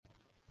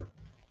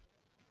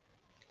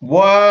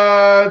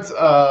What's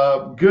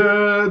up?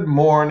 Good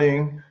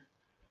morning.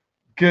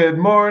 Good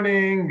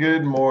morning.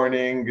 Good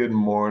morning. Good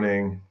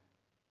morning.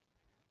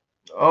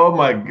 Oh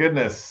my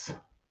goodness.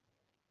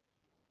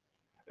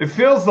 It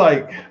feels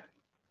like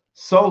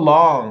so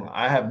long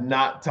I have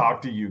not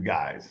talked to you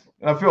guys.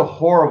 And I feel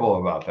horrible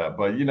about that.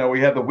 But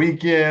we had the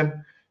weekend.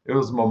 It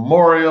was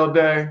Memorial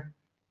Day.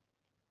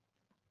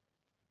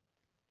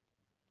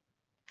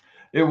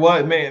 It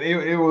was, man,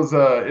 it was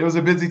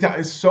a busy time.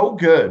 It's so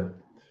good.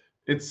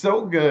 It's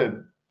so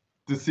good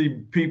to see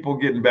people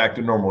getting back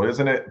to normal,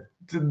 isn't it?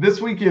 This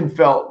weekend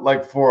felt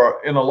like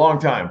for in a long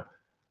time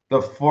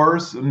the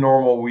first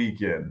normal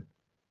weekend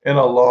in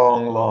a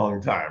long,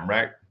 long time,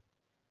 right?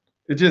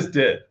 It just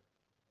did.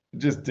 It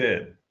just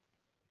did.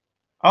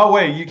 Oh,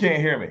 wait, you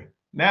can't hear me.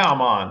 Now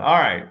I'm on. All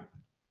right.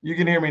 You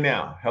can hear me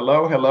now.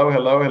 Hello, hello,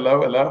 hello,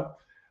 hello, hello.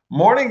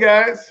 Morning,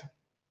 guys.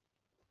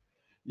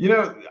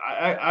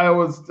 I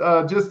was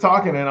just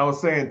talking and I was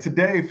saying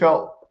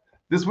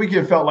this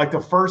weekend felt like the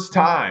first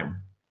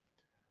time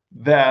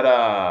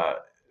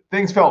that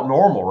things felt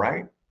normal,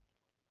 right?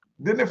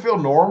 Didn't it feel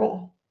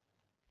normal?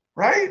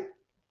 Right?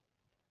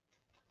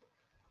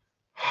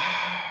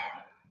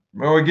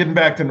 Well, we're getting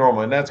back to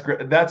normal, and that's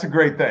great. That's a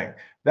great thing.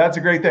 That's a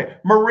great thing.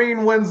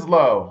 Maureen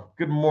Winslow,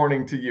 good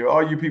morning to you.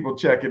 All you people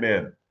checking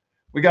in.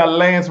 We got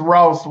Lance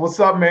Rouse. What's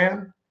up,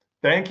 man?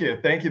 Thank you,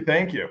 thank you,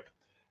 thank you.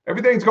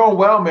 Everything's going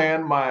well,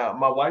 man.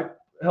 My wife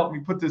helped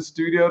me put this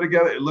studio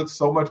together. It looks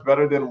so much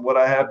better than what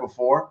I had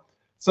before.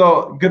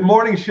 So, good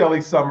morning,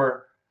 Shelly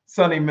Summer,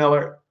 Sunny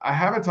Miller. I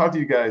haven't talked to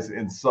you guys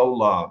in so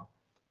long,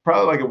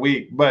 probably like a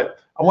week, but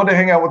I wanted to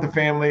hang out with the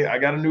family. I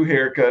got a new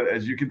haircut,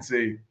 as you can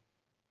see.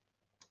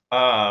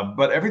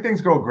 But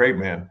everything's going great,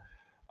 man.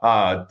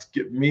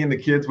 Me and the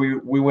kids,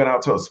 we went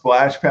out to a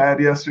splash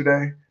pad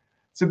yesterday.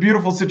 It's a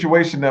beautiful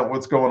situation that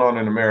what's going on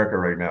in America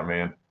right now,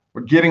 man.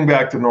 We're getting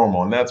back to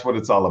normal, and that's what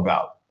it's all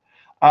about.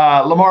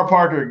 Lamar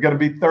Parker going to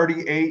be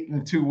 38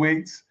 in 2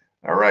 weeks.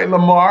 All right,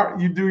 Lamar,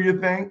 you do your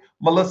thing.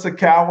 Melissa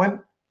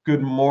Cowan,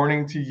 good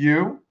morning to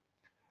you.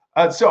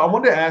 So I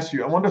wanted to ask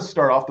you, I wanted to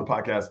start off the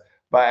podcast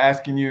by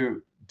asking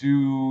you,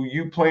 do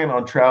you plan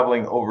on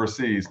traveling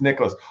overseas?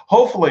 Nicholas,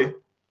 hopefully,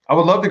 I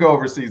would love to go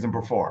overseas and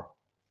perform.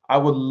 I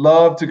would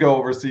love to go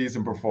overseas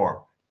and perform.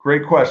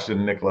 Great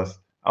question, Nicholas.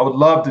 I would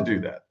love to do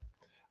that.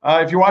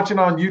 If you're watching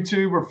on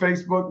YouTube or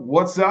Facebook,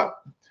 what's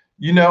up?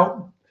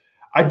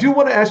 I do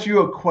want to ask you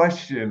a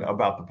question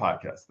about the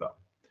podcast, though,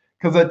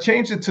 because I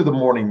changed it to the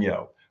morning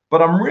yo,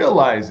 but I'm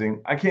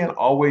realizing I can't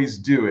always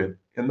do it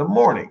in the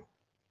morning.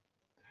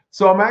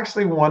 So I'm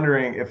actually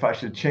wondering if I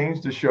should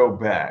change the show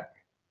back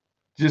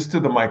just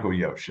to the Michael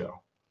Yo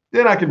show.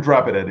 Then I can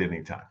drop it at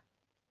any time.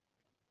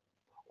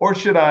 Or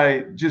should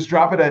I just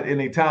drop it at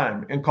any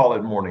time and call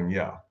it Morning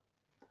Yo?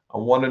 I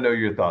want to know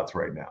your thoughts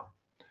right now.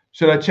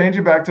 Should I change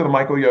it back to the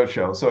Michael Yo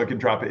show so I can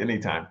drop it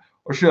anytime?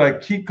 Or should I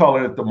keep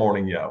calling it the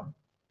Morning Yo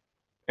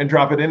and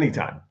drop it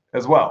anytime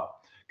as well?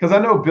 Because I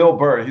know Bill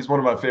Burr, he's one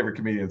of my favorite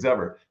comedians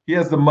ever. He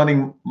has the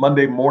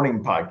Monday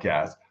morning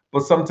podcast,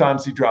 but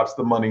sometimes he drops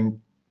the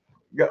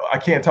I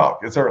can't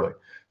talk, it's early.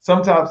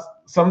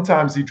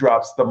 Sometimes he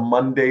drops the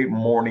Monday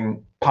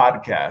morning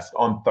podcast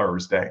on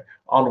Thursday,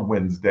 on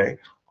Wednesday,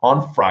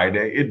 on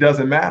Friday. It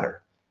doesn't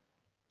matter.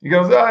 He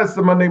goes, it's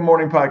the Monday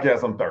morning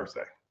podcast on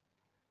Thursday.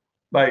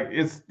 Like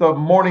it's the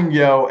Morning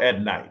Yo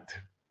at night.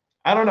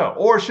 I don't know.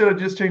 Or should I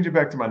just change it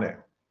back to my name?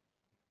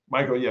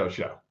 Michael Yo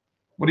Show.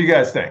 What do you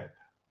guys think?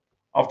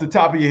 Off the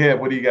top of your head,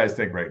 what do you guys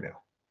think right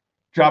now?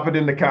 Drop it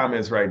in the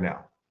comments right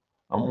now.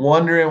 I'm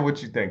wondering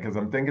what you think because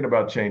I'm thinking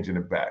about changing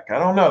it back. I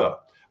don't know though.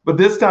 But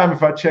this time,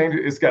 if I change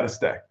it, it's got to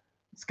stay.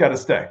 It's got to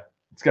stay.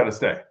 It's got to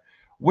stay.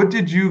 What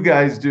did you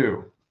guys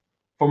do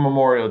for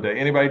Memorial Day?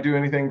 Anybody do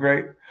anything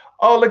great?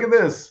 Oh, look at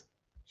this.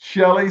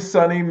 Shelly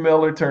Sunny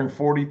Miller turned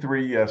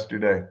 43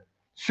 yesterday.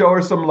 Show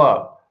her some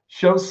love.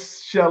 Show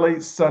Shelly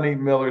Sunny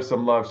Miller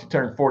some love. She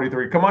turned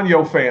 43. Come on,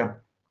 Yo fam.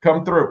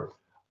 Come through.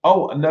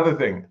 Oh, another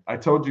thing. I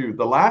told you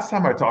the last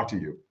time I talked to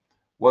you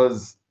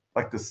was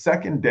like the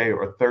second day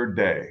or third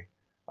day.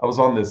 I was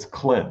on this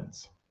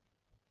cleanse.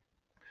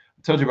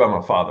 I told you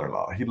about my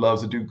father-in-law. He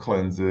loves to do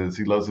cleanses.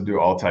 He loves to do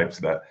all types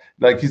of that.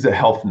 Like he's a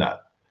health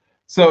nut.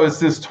 So it's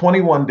this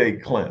 21-day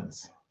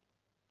cleanse.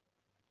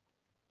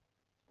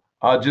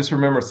 Just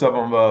remember, some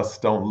of us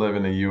don't live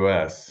in the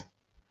U.S.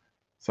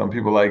 Some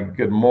people like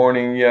good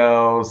morning,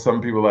 yo.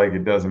 Some people like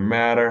it doesn't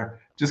matter.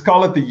 Just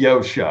call it the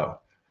Yo Show.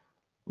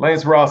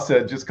 Lance Ross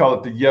said, just call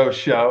it the Yo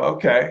Show.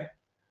 Okay.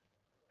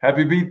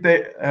 Happy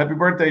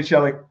birthday,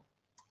 Shelly.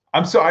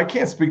 I'm sorry, I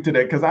can't speak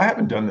today because I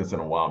haven't done this in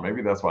a while.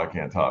 Maybe that's why I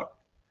can't talk.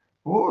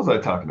 What was I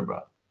talking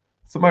about?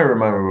 Somebody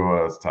remind me what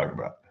I was talking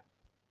about.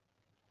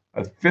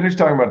 I finished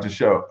talking about the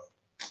show.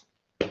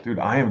 Dude,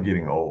 I am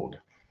getting old.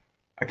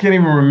 I can't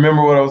even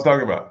remember what I was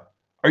talking about.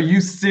 Are you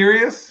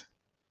serious?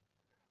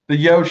 The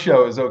Yo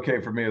Show is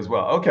okay for me as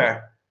well. Okay.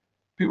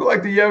 People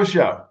like the Yo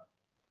Show.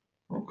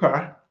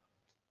 Okay.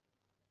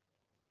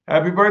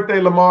 Happy birthday,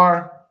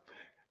 Lamar.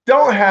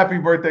 Don't happy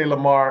birthday,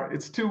 Lamar.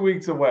 It's 2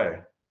 weeks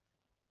away.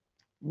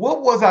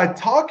 What was I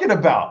talking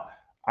about?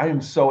 I am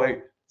so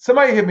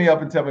Somebody hit me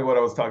up and tell me what I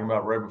was talking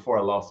about right before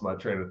I lost my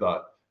train of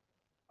thought.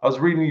 I was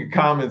reading your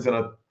comments and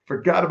I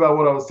forgot about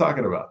what I was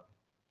talking about.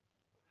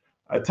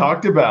 I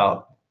talked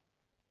about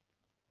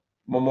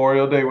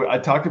Memorial Day. I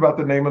talked about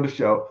the name of the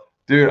show.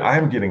 Dude, I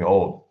am getting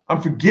old.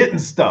 I'm forgetting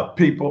stuff,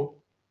 people.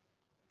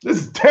 This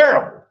is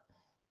terrible.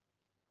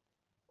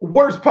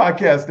 Worst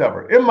podcast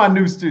ever in my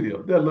new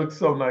studio. That looks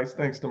so nice.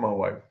 Thanks to my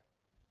wife.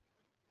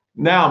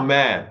 Now I'm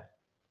mad.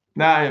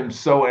 Now I am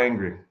so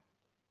angry.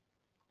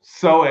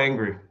 So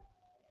angry.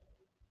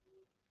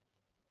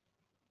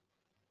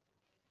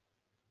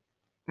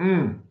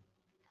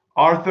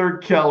 Arthur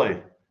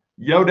Kelly.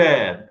 Yo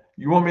Dad.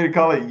 You want me to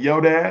call it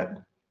Yo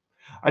Dad?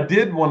 I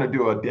did want to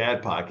do a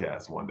dad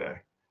podcast one day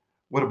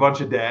with a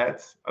bunch of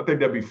dads. I think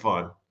that'd be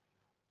fun.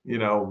 You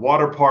know,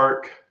 water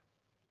park.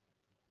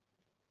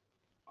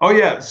 Oh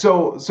yeah.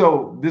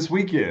 So this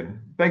weekend,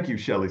 thank you,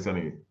 Shelly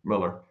Sunny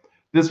Miller.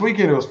 This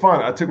weekend it was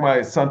fun. I took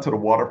my son to the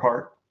water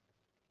park.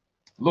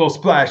 Little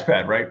splash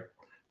pad, right?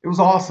 It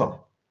was awesome.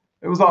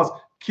 It was awesome.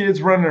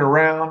 Kids running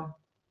around.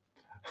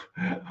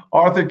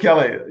 Arthur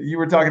Kelly, you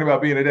were talking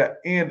about being a dad,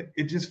 and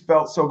it just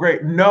felt so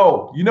great.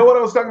 No, you know what I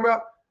was talking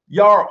about?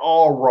 Y'all are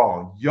all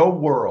wrong. Yo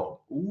World.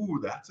 Ooh,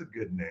 that's a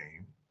good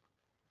name.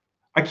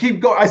 I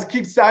keep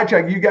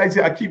sidetracking you guys.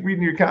 I keep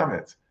reading your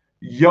comments.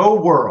 Yo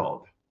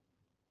World.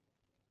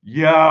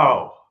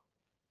 Yo.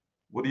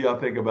 What do y'all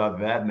think about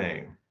that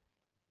name?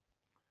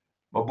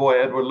 My boy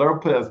Edward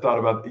Lopez thought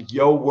about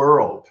Yo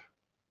World.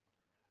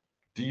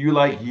 Do you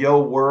like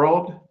Yo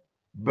World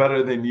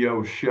better than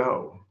Yo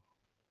Show?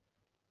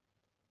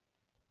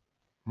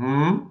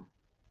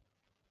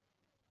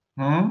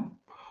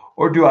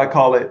 Or do I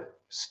call it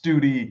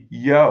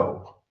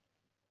Studio?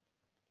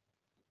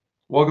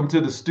 Welcome to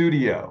the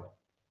studio.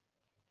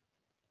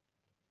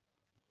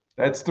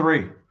 That's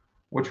 3.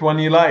 Which one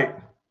do you like?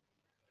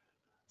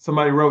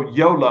 Somebody wrote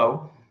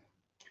YOLO.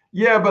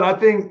 Yeah, but I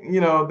think,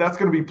 that's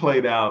going to be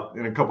played out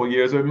in a couple of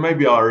years. Or it may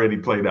be already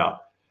played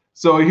out.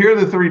 So here are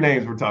the 3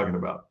 names we're talking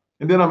about.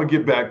 And then I'm going to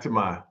get back to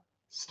my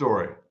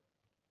story.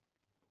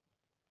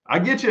 I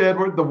get you,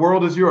 Edward. The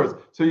world is yours.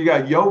 So you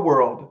got Yo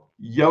World,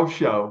 Yo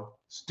Show,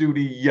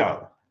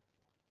 Studio.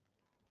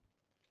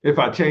 If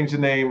I change the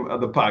name of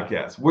the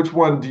podcast, which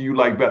one do you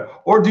like better?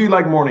 Or do you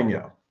like Morning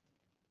Yo?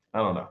 I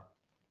don't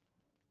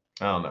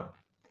know.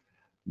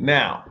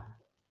 Now,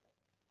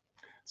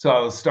 so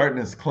I was starting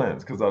this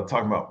cleanse because I was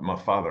talking about my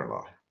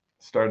father-in-law.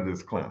 Started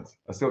this cleanse.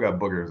 I still got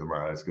boogers in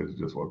my eyes because I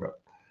just woke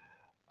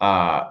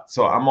up.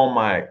 So I'm on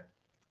my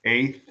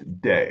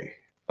 8th day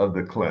of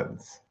the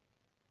cleanse.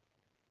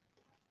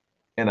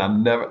 And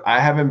I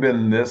haven't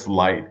been this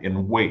light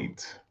in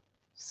weight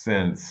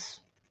since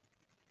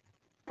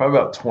probably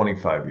about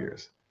 25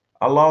 years.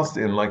 I lost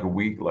in like a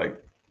week,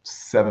 like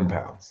 7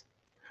 pounds.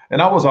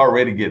 And I was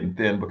already getting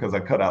thin because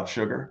I cut out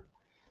sugar.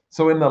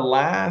 So in the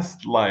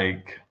last,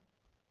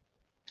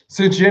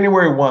 since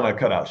January 1, I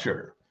cut out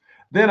sugar.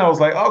 Then I was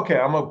like, okay,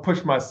 I'm going to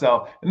push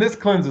myself. And this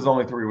cleanse is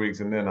only 3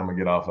 weeks and then I'm going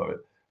to get off of it.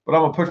 But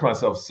I'm going to push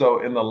myself.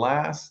 So in the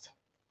last,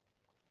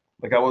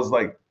 I was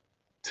like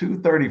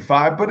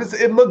 235, but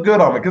it looked good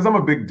on me because I'm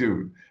a big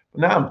dude.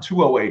 But now I'm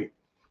 208.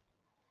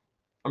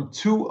 I'm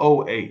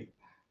 208.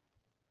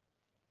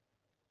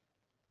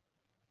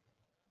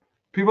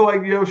 People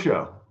like Yo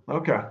Show.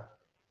 Okay.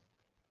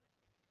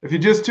 If you're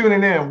just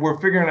tuning in, we're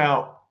figuring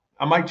out,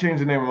 I might change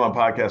the name of my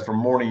podcast from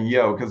Morning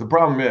Yo, because the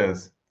problem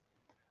is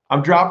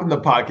I'm dropping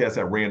the podcast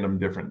at random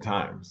different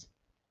times.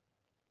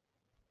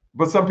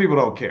 But some people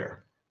don't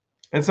care.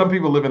 And some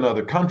people live in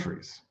other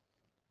countries.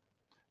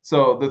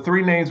 So the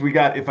 3 names we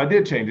got, if I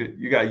did change it,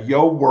 you got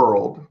Yo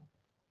World,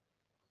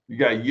 you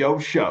got Yo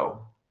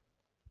Show,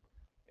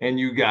 and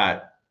you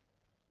got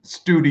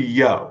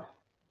Studio.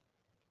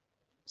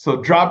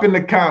 So drop in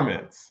the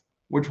comments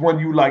which one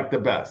you like the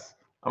best.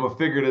 I'm going to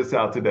figure this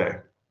out today.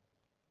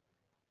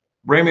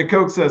 Raymond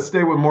Coke says,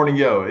 stay with Morning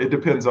Yo. It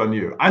depends on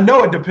you. I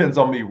know it depends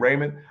on me,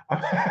 Raymond.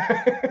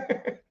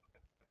 I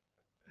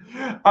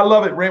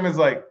love it. Raymond's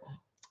like,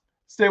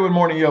 stay with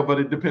Morning Yo, but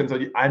it depends on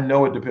you. I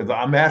know it depends.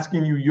 I'm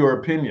asking you your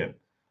opinion.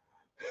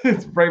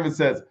 Raymond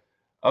says,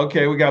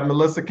 okay, we got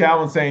Melissa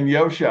Cowan saying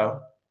Yo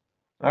Show.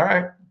 All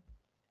right.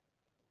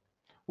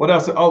 What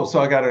else? Oh, so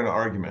I got in an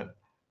argument.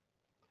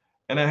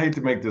 And I hate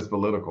to make this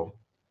political.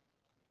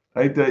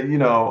 I hate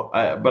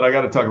to, but I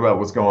got to talk about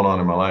what's going on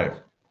in my life.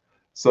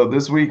 So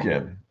this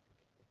weekend,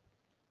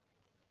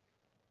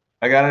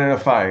 I got in a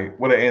fight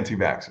with an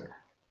anti-vaxxer.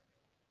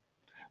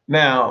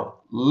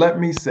 Now, let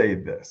me say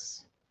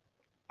this.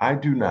 I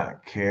do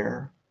not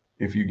care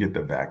if you get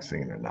the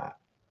vaccine or not.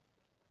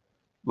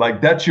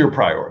 That's your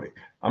priority.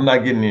 I'm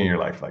not getting in your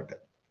life like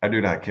that. I do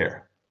not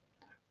care.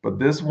 But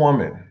this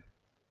woman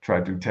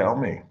tried to tell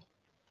me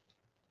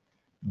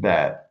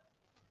that,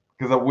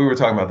 because we were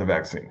talking about the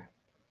vaccine.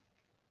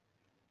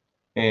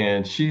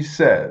 And she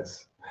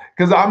says,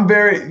 because I'm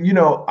very,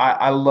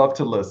 I love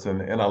to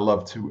listen and I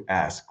love to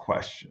ask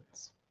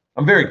questions.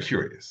 I'm very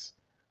curious.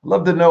 I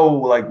love to know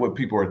what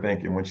people are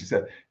thinking. When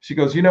she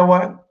goes, you know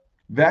what?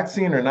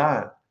 Vaccine or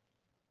not,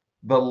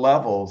 the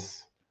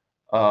levels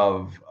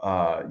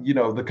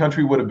the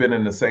country would have been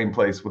in the same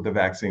place with the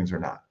vaccines or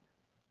not.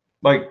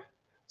 Like,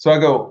 so I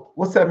go,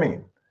 what's that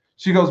mean?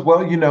 She goes,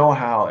 well, you know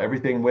how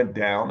everything went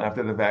down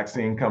after the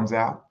vaccine comes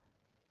out?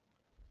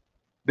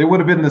 They would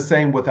have been the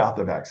same without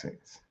the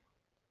vaccines.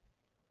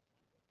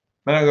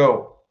 And I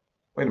go,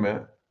 wait a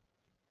minute.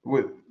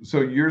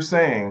 So you're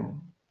saying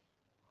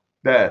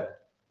that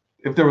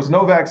if there was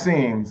no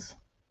vaccines,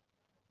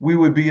 we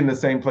would be in the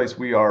same place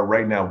we are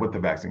right now with the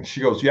vaccine?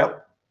 She goes,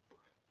 yep.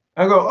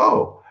 I go,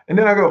 oh. And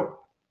then I go,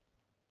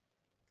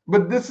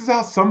 but this is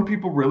how some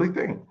people really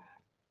think.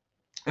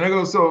 And I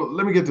go, so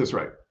let me get this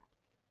right.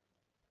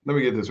 When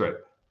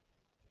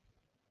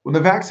the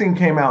vaccine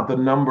came out, the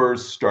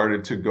numbers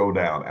started to go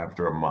down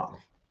after a month.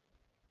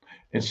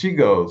 And she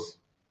goes,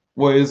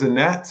 well, isn't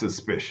that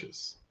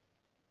suspicious?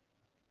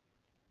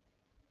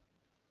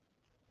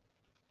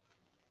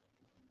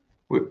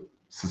 What,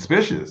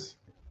 suspicious?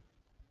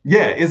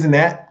 Yeah, isn't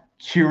that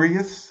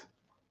curious?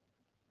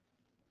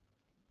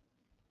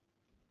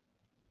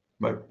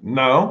 Like,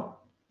 no,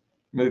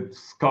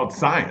 it's called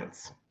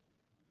science.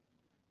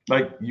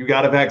 Like, you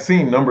got a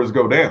vaccine, numbers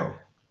go down.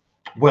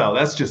 Well,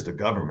 that's just the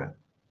government.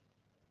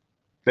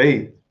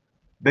 They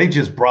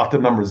just brought the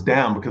numbers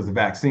down because the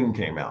vaccine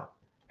came out.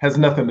 Has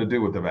nothing to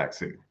do with the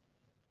vaccine.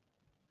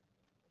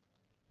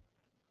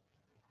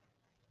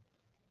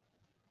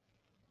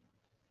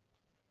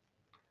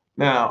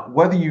 Now,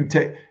 whether you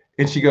take,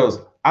 and she goes,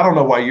 I don't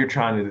know why you're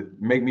trying to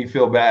make me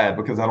feel bad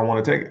because I don't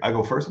want to take it. I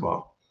go, first of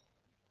all,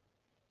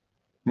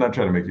 I'm not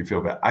trying to make you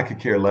feel bad. I could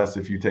care less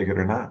if you take it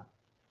or not.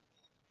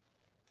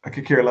 I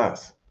could care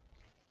less.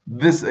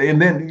 This,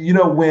 and then,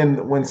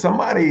 when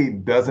somebody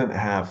doesn't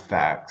have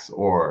facts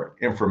or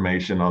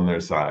information on their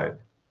side,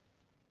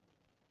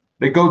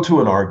 they go to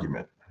an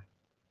argument.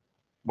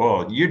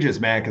 Well, you're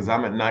just mad because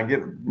I'm not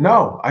getting.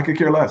 No, I could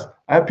care less.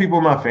 I have people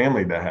in my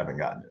family that haven't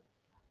gotten it.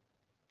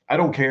 I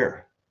don't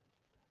care.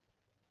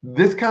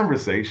 This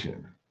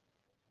conversation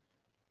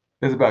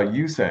is about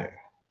you saying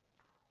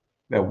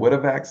that with a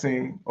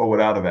vaccine or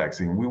without a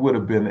vaccine, we would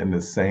have been in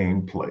the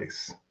same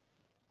place.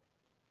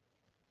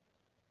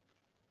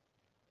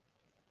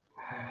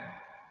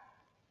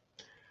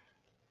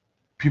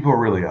 People are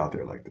really out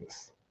there like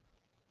this.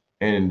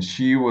 And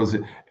she was,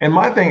 and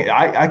my thing,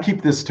 I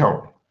keep this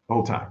tone the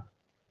whole time.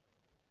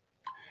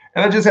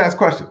 And I just ask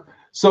questions.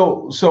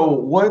 So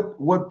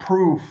what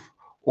proof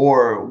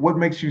or what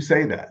makes you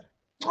say that?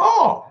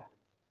 Oh,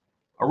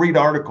 I read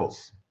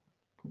articles.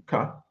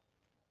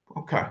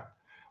 Okay.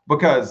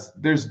 Because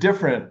there's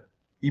different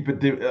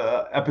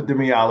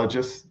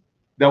epidemiologists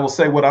that will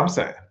say what I'm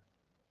saying.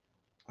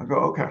 I go,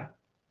 okay.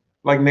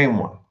 Like, name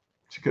one.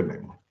 She could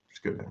name one.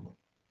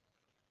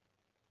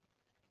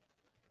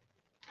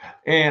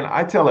 And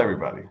I tell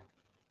everybody,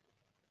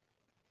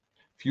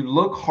 if you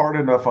look hard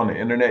enough on the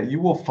internet, you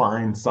will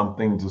find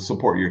something to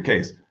support your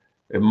case.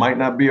 It might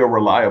not be a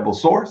reliable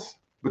source,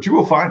 but you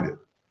will find it.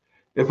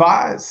 If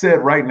I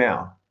said right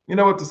now, you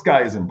know what, the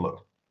sky isn't blue.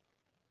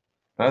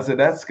 And I said,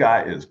 that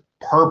sky is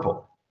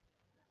purple.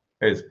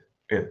 It's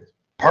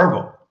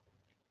purple.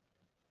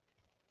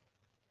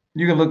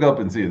 You can look up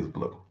and see it's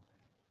blue.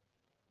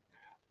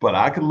 But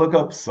I could look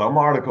up some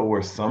article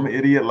where some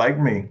idiot like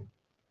me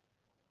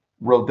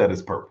wrote that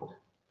it's purple.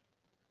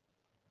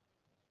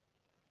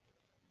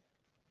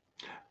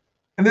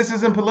 And this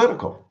isn't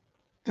political.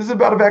 This is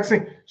about a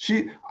vaccine.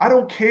 I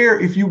don't care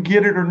if you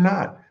get it or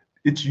not.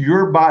 It's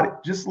your body.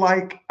 Just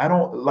like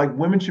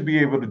women should be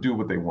able to do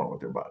what they want with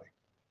their body.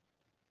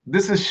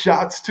 This is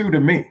shots too to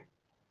me.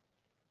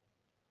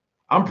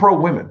 I'm pro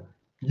women.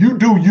 You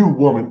do you,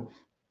 woman.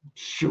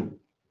 Shoot.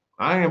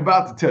 I ain't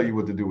about to tell you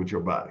what to do with your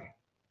body.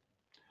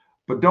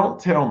 But don't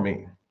tell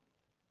me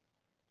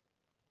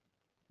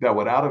that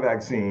without a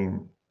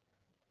vaccine,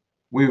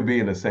 we would be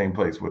in the same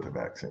place with a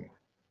vaccine.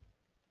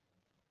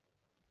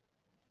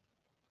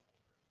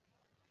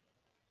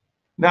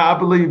 Now, I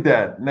believe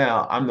that.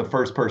 Now, I'm the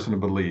first person to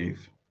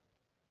believe,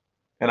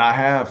 and I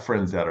have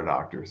friends that are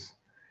doctors,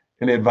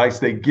 and the advice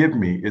they give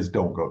me is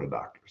don't go to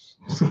doctors.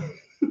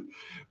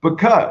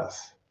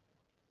 Because,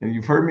 and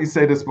you've heard me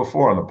say this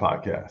before on the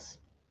podcast,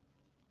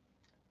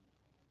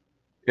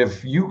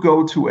 if you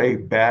go to a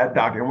bad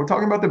doctor, and we're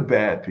talking about the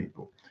bad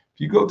people, if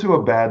you go to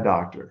a bad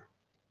doctor,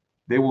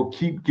 they will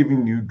keep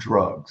giving you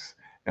drugs.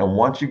 And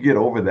once you get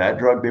over that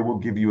drug, they will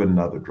give you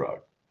another drug.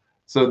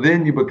 So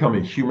then you become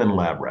a human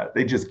lab rat.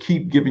 They just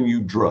keep giving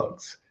you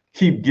drugs,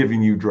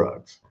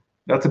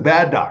 That's a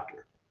bad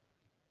doctor.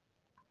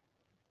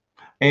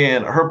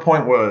 And her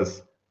point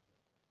was,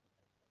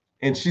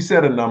 and she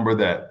said a number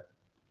that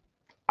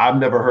I've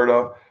never heard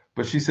of,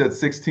 but she said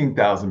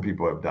 16,000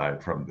 people have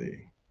died from the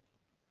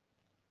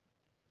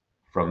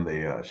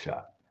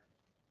shot.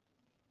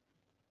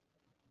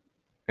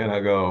 And I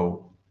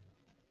go,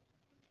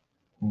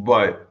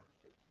 but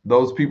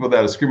those people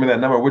that are screaming that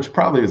number, which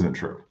probably isn't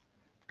true,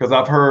 because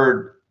I've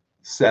heard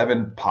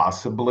 7 to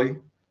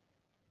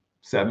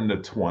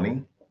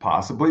 20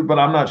 possibly, but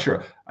I'm not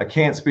sure. I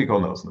can't speak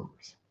on those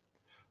numbers.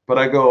 But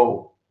I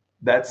go,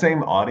 that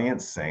same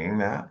audience saying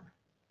that,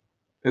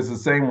 It's the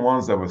same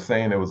ones that were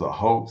saying it was a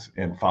hoax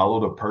and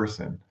followed a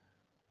person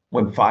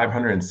when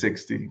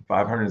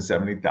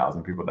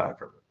 570,000 people died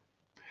from it.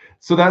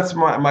 So that's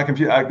my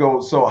confusion. I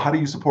go, so how do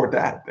you support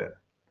that then?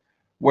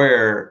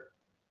 Where,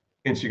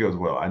 and she goes,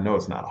 well, I know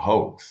it's not a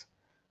hoax.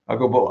 I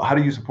go, but how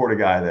do you support a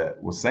guy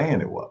that was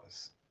saying it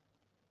was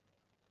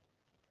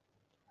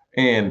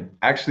and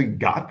actually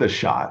got the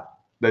shot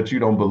that you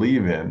don't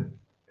believe in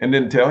and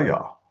didn't tell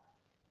y'all?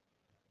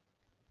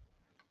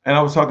 And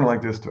I was talking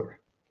like this to her.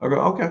 I go,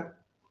 okay,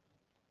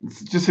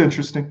 it's just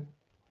interesting.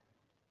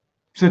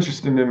 It's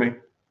interesting to me.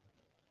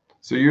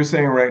 So you're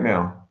saying right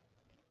now,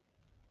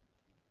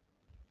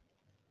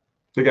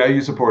 the guy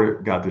you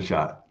supported got the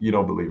shot. You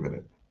don't believe in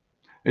it.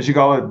 And she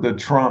called it the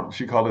Trump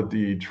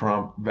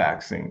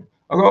vaccine.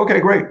 I go, okay,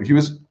 great. He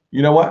was,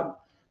 you know what?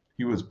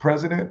 He was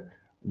president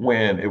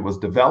when it was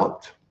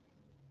developed.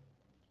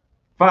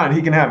 Fine,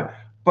 he can have it.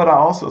 But I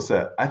also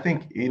said, I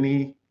think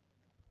any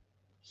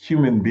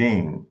human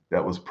being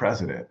that was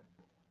president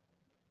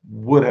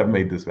would have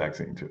made this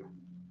vaccine too.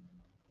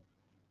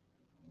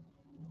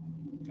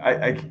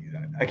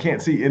 I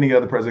can't see any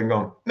other president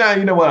going, nah,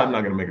 you know what? I'm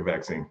not going to make a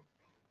vaccine.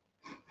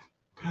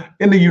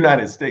 In the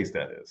United States,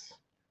 that is.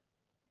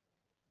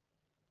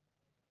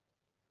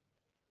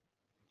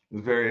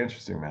 It's very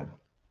interesting, man.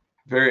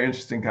 Very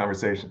interesting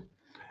conversation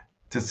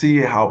to see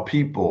how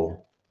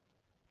people,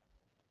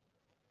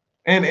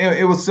 and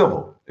it was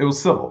civil. It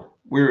was civil.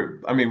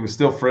 We're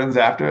still friends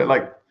after it.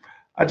 Like,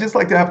 I just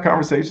like to have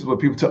conversations with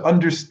people to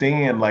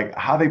understand like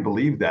how they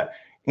believe that.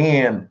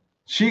 And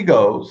she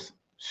goes,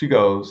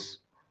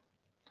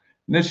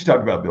 and then she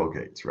talked about Bill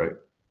Gates, right?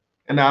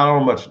 And I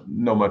don't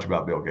know much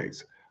about Bill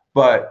Gates,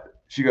 but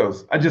she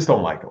goes, I just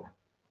don't like him.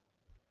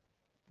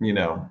 You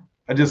know,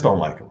 I just don't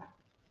like him.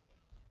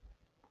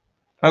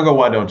 I go,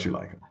 why don't you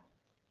like him?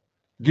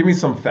 Give me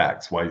some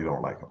facts why you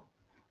don't like him.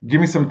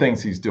 Give me some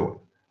things he's doing.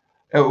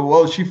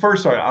 Well, she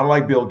first started, I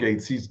like Bill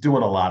Gates. He's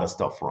doing a lot of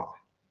stuff wrong.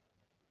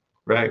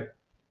 Right.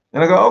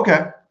 And I go,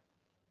 okay,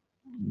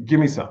 give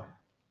me some.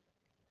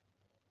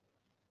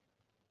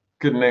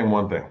 Couldn't name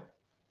one thing.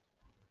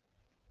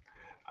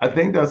 I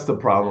think that's the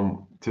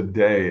problem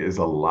today is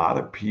a lot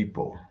of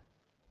people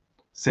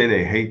say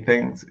they hate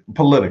things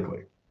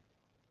politically,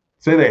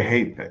 say they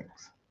hate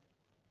things,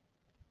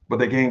 but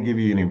they can't give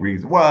you any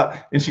reason.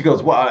 Why? And she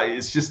goes, well,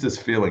 it's just this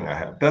feeling I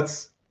have.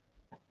 That's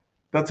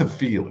a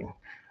feeling.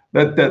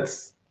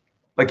 That's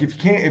like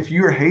if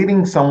you're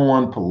hating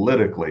someone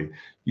politically,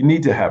 you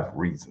need to have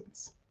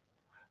reasons.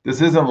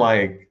 This isn't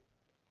like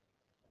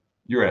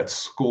you're at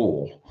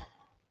school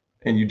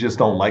and you just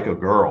don't like a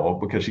girl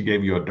because she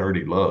gave you a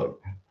dirty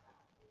look.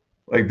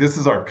 Like, this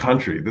is our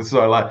country. This is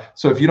our life.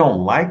 So if you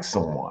don't like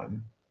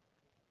someone,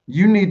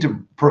 you need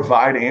to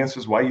provide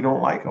answers why you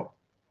don't like them.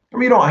 I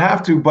mean, you don't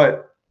have to,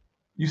 but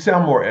you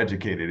sound more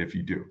educated if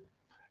you do.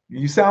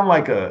 You sound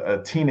like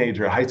a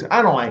teenager at high school.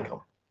 I don't like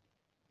them.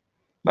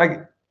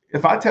 Like,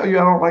 if I tell you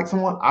I don't like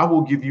someone, I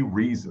will give you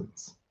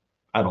reasons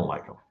I don't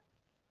like them.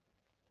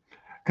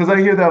 Because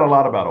I hear that a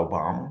lot about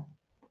Obama.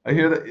 I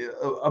hear that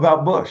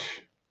about Bush.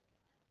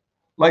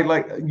 Like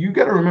you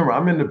got to remember,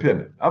 I'm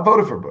independent. I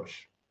voted for Bush.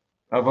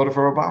 I voted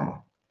for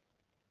Obama.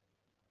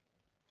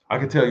 I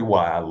can tell you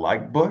why I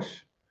like Bush.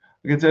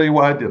 I can tell you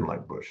why I didn't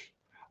like Bush.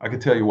 I can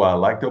tell you why I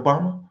liked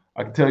Obama.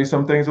 I can tell you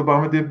some things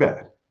Obama did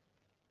bad.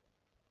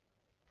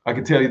 I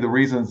can tell you the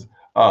reasons.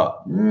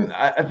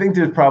 I think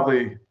there's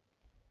probably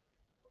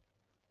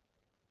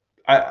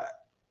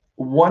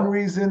one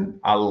reason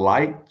I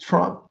like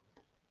Trump,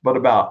 but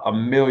about a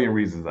million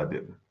reasons I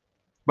didn't.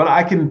 But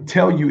I can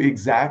tell you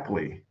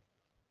exactly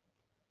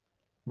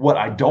what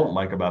I don't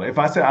like about it. If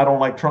I say I don't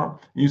like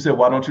Trump, and you say,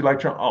 why don't you like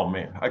Trump? Oh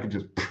man, I could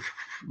just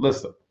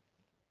listen.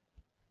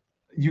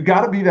 You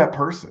got to be that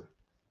person.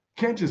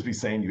 You can't just be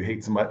saying you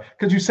hate somebody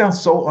because you sound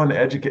so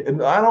uneducated.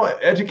 And I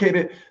don't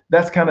educated,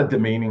 that's kind of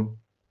demeaning.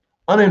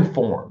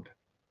 Uninformed.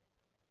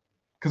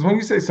 Because when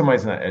you say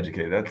somebody's not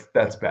educated,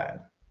 that's bad.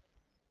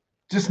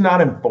 Just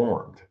not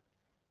informed.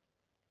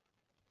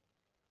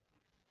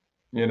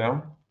 You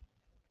know?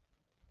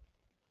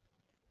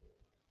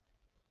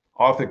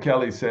 Arthur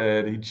Kelly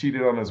said he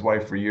cheated on his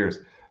wife for years.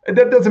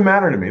 That doesn't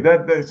matter to me.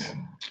 That's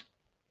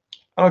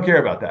I don't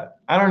care about that.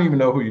 I don't even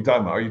know who you're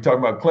talking about. Are you talking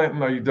about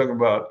Clinton? Are you talking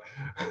about,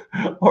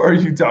 or are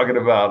you talking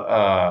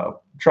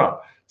about Trump?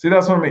 See,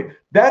 that's what I mean.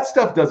 That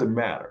stuff doesn't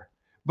matter.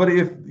 But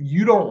if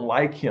you don't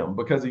like him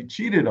because he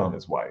cheated on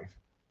his wife,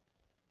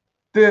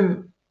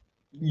 then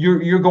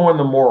you're going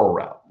the moral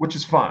route, which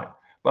is fine.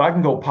 But I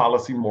can go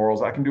policy,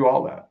 morals. I can do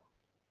all that.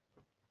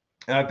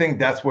 And I think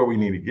that's where we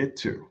need to get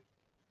to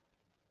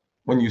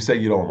when you say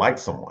you don't like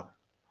someone.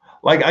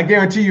 Like, I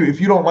guarantee you, if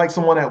you don't like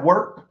someone at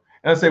work,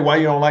 and I say, why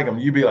you don't like them?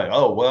 You'd be like,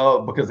 oh,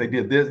 well, because they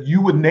did this.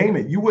 You would name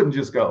it. You wouldn't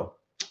just go,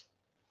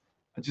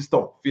 I just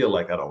don't feel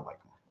like I don't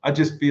like them. I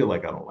just feel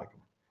like I don't like them.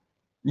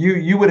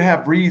 You would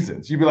have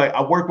reasons. You'd be like,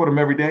 I work with them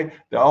every day.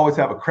 They always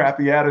have a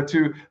crappy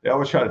attitude. They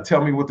always try to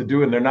tell me what to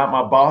do, and they're not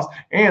my boss.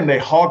 And they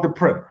hog the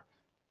printer.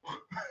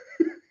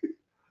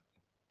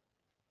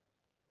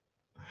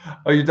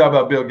 Oh, you talking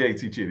about Bill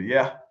Gates? He cheated.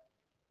 Yeah.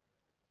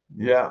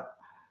 Yeah.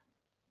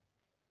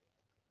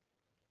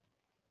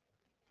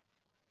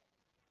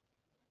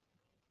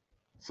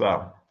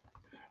 So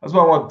that's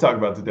what I wanted to talk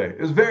about today. It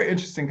was a very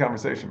interesting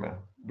conversation, man.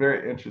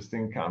 Very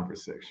interesting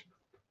conversation.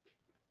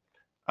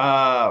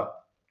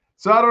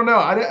 So I don't know.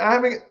 I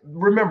haven't,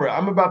 remember,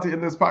 I'm about to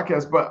end this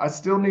podcast, but I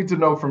still need to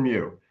know from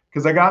you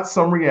because I got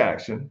some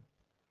reaction,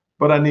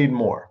 but I need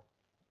more.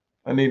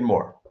 I need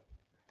more.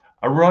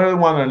 I really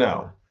want to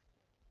know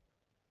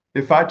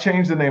if I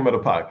change the name of the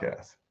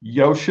podcast.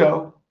 Yo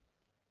Show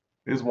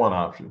is one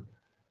option.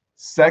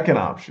 Second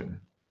option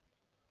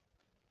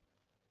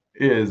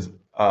is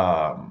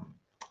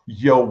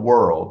Yo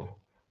World.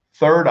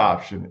 Third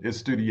option is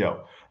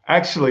Studio.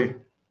 Actually,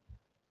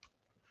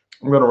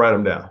 I'm going to write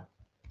them down.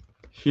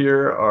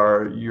 Here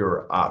are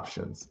your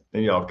options.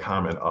 And y'all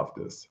comment off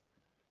this.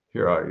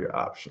 Here are your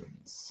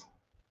options.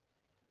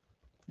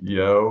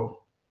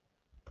 Yo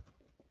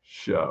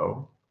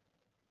Show.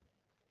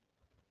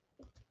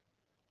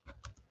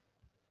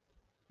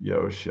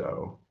 Yo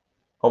Show.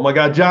 Oh my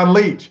God, John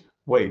Leach.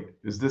 Wait,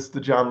 is this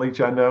the John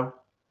Leach I know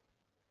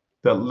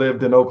that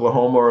lived in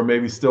Oklahoma or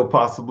maybe still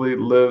possibly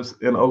lives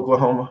in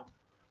Oklahoma?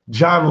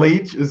 John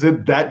Leach? Is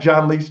it that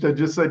John Leach that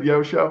just said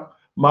Yo Show?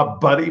 My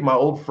buddy, my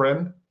old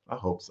friend? I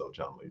hope so,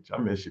 John Leach. I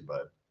miss you,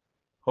 bud.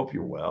 Hope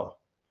you're well.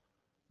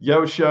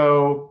 Yo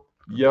Show,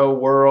 Yo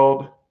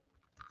World,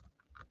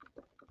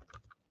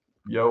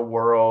 Yo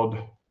World,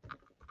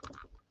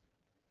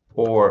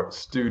 or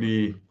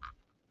Studio.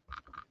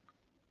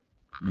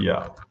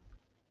 All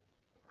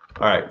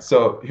right,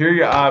 so here are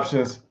your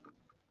options.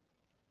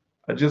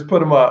 I just put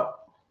them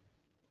up.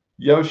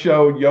 Yo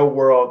Show, Yo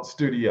World,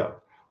 Studio.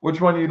 Which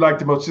one you like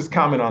the most? Just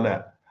comment on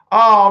that.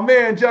 Oh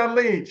man, John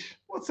Leach.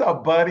 What's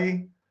up,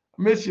 buddy?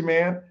 I miss you,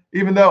 man.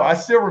 Even though I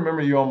still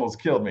remember you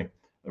almost killed me.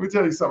 Let me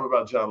tell you something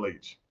about John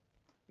Leach.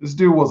 This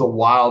dude was a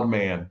wild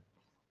man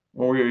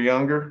when we were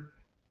younger.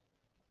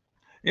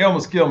 He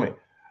almost killed me.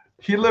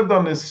 He lived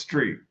on this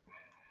street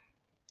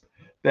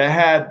that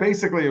had,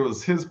 basically, it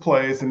was his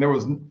place, and there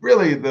was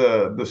really,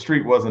 the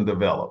street wasn't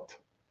developed.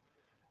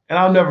 And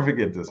I'll never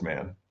forget this,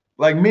 man.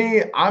 Like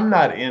me, I'm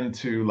not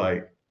into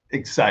like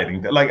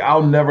exciting. Like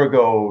I'll never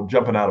go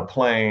jumping out of a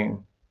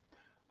plane.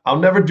 I'll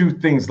never do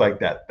things like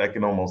that that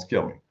can almost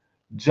kill me.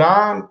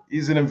 John,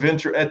 he's an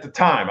adventurer at the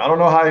time. I don't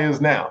know how he is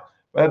now,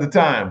 but at the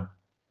time,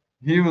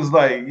 he was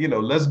like,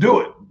 let's do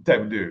it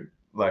type of dude.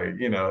 Like,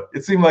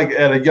 it seemed like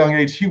at a young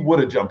age, he would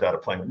have jumped out of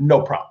a plane,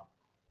 no problem.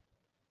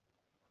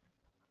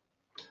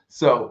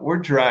 So we're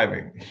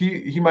driving.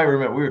 He might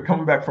remember, we were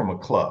coming back from a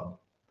club.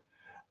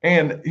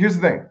 And here's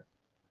the thing.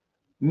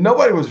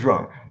 Nobody was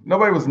drunk.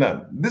 Nobody was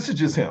nothing. This is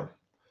just him.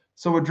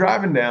 So we're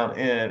driving down,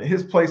 and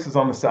his place is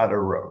on the side of the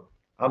road.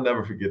 I'll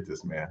never forget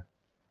this, man.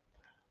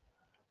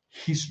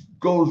 He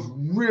goes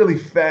really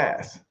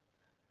fast.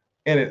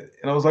 And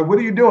I was like, what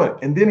are you doing?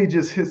 And then he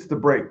just hits the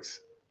brakes.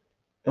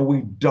 And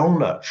we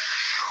donut.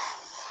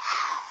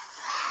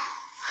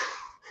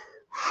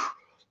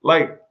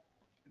 Like,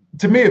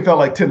 to me, it felt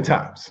like 10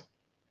 times.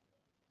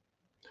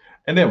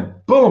 And then,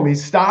 boom, he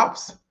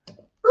stops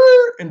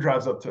and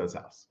drives up to his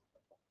house.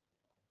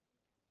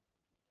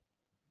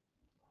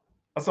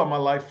 I saw my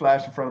life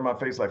flash in front of my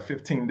face like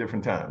 15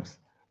 different times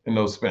in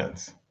those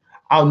spins.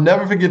 I'll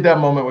never forget that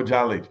moment with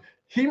John Leach.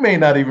 He may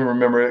not even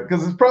remember it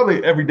because it's probably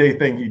an everyday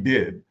thing he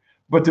did.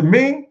 But to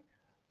me,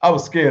 I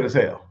was scared as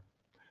hell.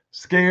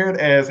 Scared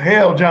as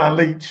hell, John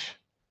Leach.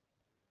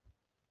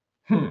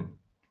 I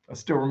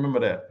still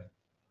remember that.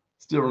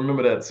 Still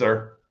remember that,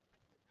 sir.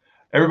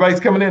 Everybody's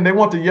coming in. They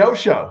want the Yo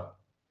Show.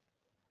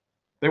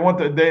 You want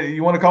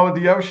to call it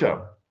the Yo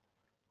Show.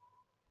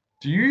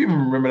 Do you even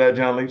remember that,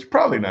 John Leach?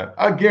 Probably not.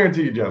 I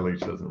guarantee you John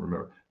Leach doesn't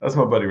remember. That's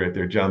my buddy right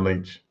there, John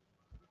Leach.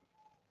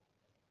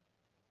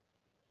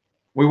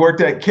 We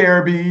worked at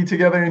Caribbean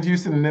together in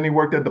Houston, and then he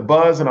worked at the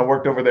Buzz, and I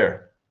worked over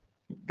there.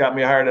 Got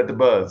me hired at the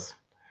Buzz.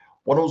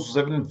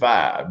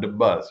 107.5, the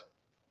Buzz.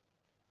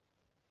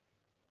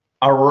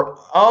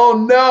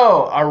 Oh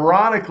no,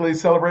 ironically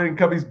celebrating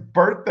Cubby's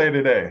birthday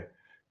today.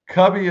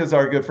 Cubby is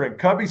our good friend.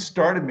 Cubby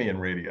started me in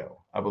radio,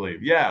 I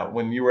believe. Yeah,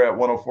 when you were at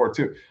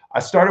 104.2. I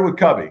started with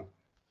Cubby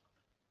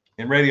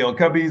in radio, and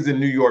Cubby's in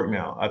New York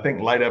now. I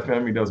think Light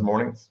FM, he does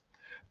mornings.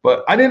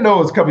 But I didn't know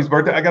it was Cubby's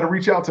birthday. I got to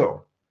reach out to him.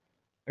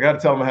 I got to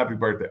tell him a happy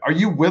birthday. Are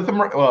you with him?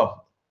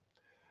 Well,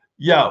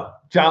 yo,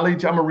 John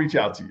Leach, I'm going to reach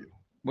out to you.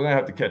 We're going to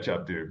have to catch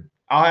up, dude.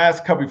 I'll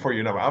ask Cubby for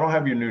your number. I don't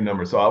have your new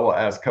number, so I will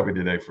ask Cubby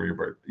today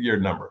for your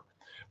number.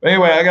 But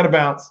anyway, I got to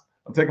bounce.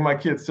 I'm taking my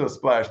kids to a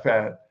splash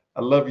pad.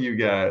 I love you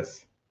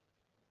guys.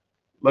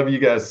 Love you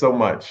guys so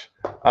much.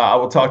 I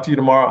will talk to you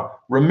tomorrow.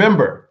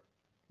 Remember,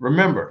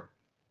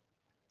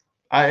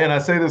 I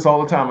say this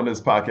all the time on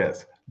this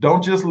podcast,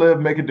 don't just live,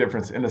 make a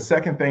difference. And the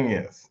second thing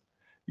is,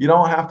 you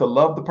don't have to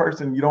love the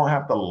person. You don't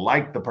have to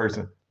like the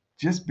person.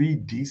 Just be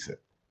decent.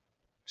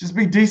 Just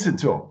be decent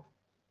to them.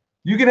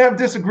 You can have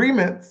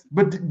disagreements,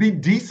 but be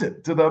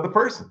decent to the other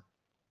person.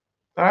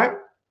 All right?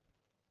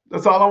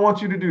 That's all I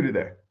want you to do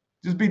today.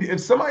 Just be,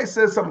 if somebody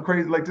says something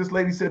crazy, like this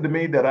lady said to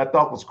me that I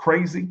thought was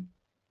crazy,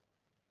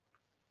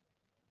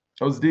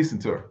 I was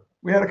decent to her.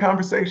 We had a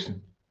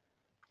conversation.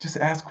 Just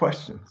ask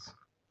questions.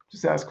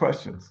 Just ask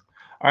questions.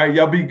 All right,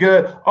 y'all be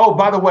good. Oh,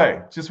 by the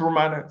way, just a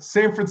reminder,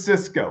 San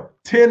Francisco,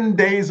 10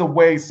 days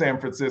away, San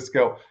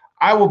Francisco.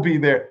 I will be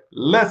there.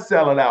 Let's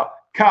sell it out.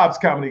 Cobb's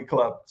Comedy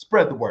Club.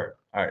 Spread the word.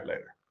 All right,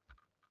 later.